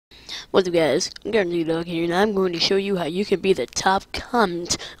What's up, guys? Garden Dog here, and I'm going to show you how you can be the top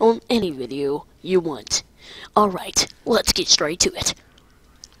comment on any video you want. Alright, let's get straight to it.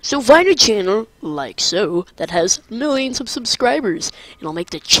 So find a channel, like so, that has millions of subscribers, and I'll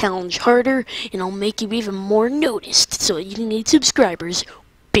make the challenge harder, and I'll make you even more noticed, so you can get subscribers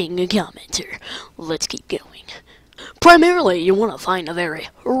being a commenter. Let's keep going. Primarily, you want to find a very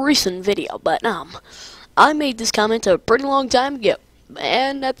recent video, but I made this comment a pretty long time ago.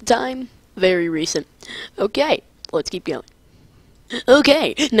 And at the time, very recent. Okay, let's keep going.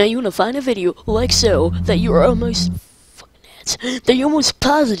 Okay, now you want to find a video like so that you're almost that you're almost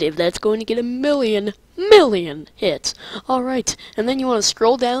positive that's going to get a million hits. Alright, and then you want to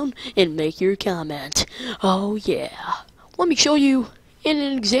scroll down and make your comment. Oh yeah. Let me show you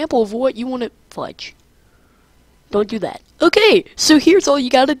an example of what you want to fudge. Don't do that. Okay, so here's all you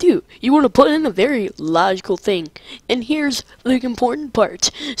gotta do. You want to put in a very logical thing. And here's the important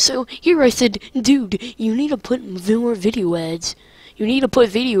part. So here I said, dude, you need to put more video ads. You need to put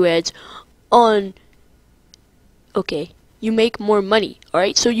video ads on... Okay, you make more money,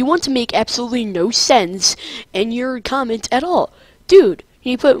 alright? So you want to make absolutely no sense in your comment at all. Dude,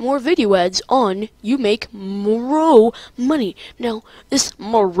 you put more video ads on, you make more money. Now, this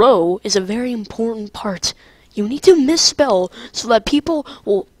more is a very important part. You need to misspell so that people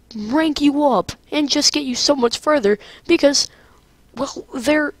will rank you up and just get you so much further because, well,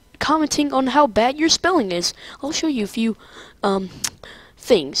 they're commenting on how bad your spelling is. I'll show you a few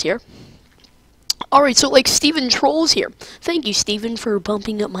things here. Alright, so like Steven Trolls here. Thank you, Steven, for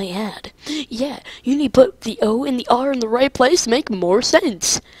bumping up my ad. Yeah, you need to put the O and the R in the right place to make more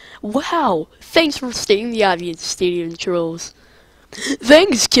sense. Wow, thanks for stating the obvious, Steven Trolls.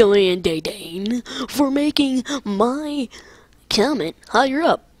 Thanks, Killian Daydane, for making my comment higher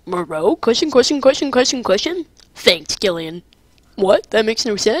up. Moreau? Question? Thanks, Killian. What? That makes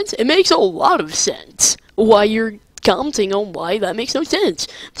no sense? It makes a lot of sense. Why you're commenting on why that makes no sense.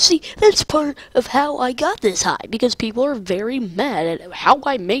 See, that's part of how I got this high, because people are very mad at how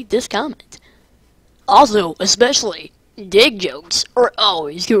I made this comment. Also, especially, dig jokes are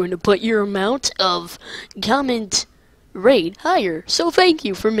always going to put your amount of comment rate higher, so thank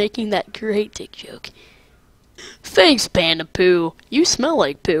you for making that great dick joke. Thanks, Panda Poo. You smell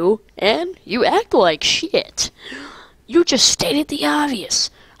like poo, and you act like shit. You just stated the obvious.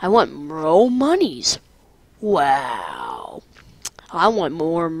 I want more monies. Wow. I want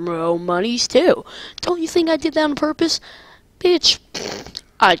more monies too. Don't you think I did that on purpose? Bitch,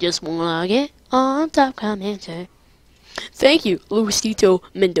 I just wanna get on top commenter. Thank you, Luisito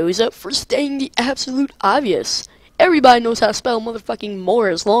Mendoza, for stating the absolute obvious. Everybody knows how to spell motherfucking more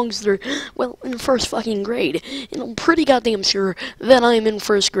as long as they're, well, in first fucking grade. And I'm pretty goddamn sure that I'm in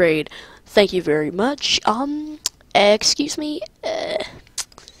first grade. Thank you very much. Excuse me,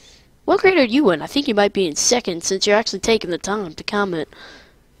 what grade are you in? I think you might be in second since you're actually taking the time to comment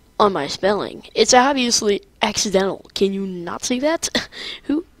on my spelling. It's obviously accidental. Can you not see that?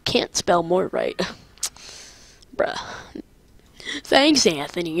 Who can't spell more right? Bruh. Thanks,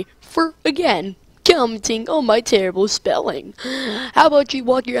 Anthony, for, again, commenting on my terrible spelling. How about you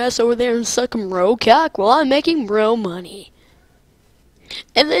walk your ass over there and suck some bro cock while I'm making bro money?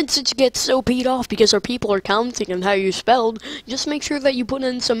 And then since you get so peed off because our people are commenting on how you spelled, just make sure that you put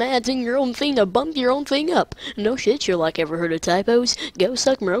in some ads in your own thing to bump your own thing up. No shit, you're like, ever heard of typos? Go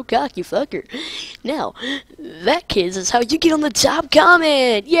suck bro cock, you fucker. Now, that, kids, is how you get on the top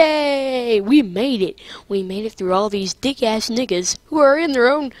comment! Yay! We made it. We made it through all these dick-ass niggas who are in their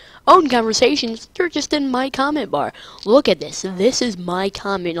own conversations. You're just in my comment bar. Look at this. This is my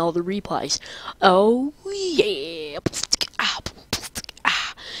comment, all the replies. Oh, yeah.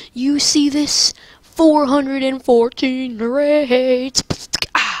 You see this? 414 rates.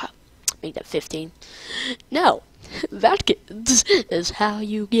 Make that 15. No, that, kids, is how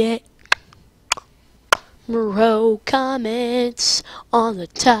you get row comments on the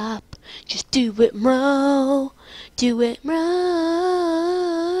top. Just do it, bro. Do it, bro.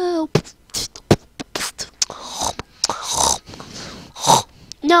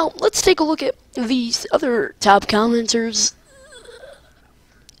 Now, let's take a look at these other top commenters.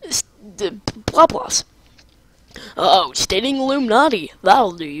 Blah blahs. Oh, stating Illuminati.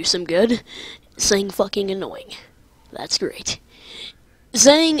 That'll do you some good. Saying fucking annoying. That's great.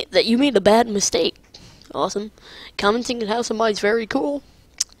 Saying that you made a bad mistake. Awesome. Commenting on how somebody's very cool.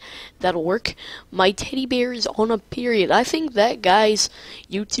 That'll work. My teddy bear is on a period. I think that guy's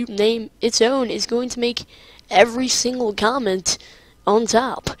YouTube name, its own, is going to make every single comment on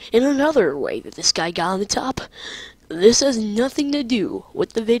top. In another way that this guy got on the top, this has nothing to do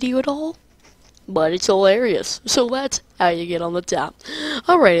with the video at all, but it's hilarious. So that's how you get on the top.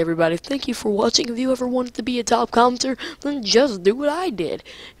 Alright everybody, thank you for watching. If you ever wanted to be a top commenter, then just do what I did.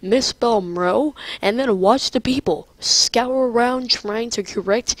 Misspell Mro, and then watch the people scour around trying to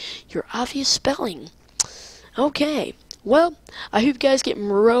correct your obvious spelling. Okay, well, I hope you guys get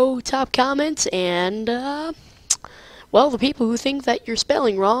Mro top comments, and well, the people who think that you're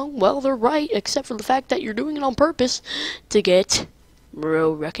spelling wrong, well, they're right, except for the fact that you're doing it on purpose to get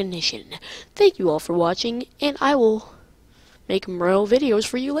Mro recognition. Thank you all for watching, and I will make Mro videos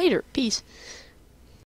for you later. Peace.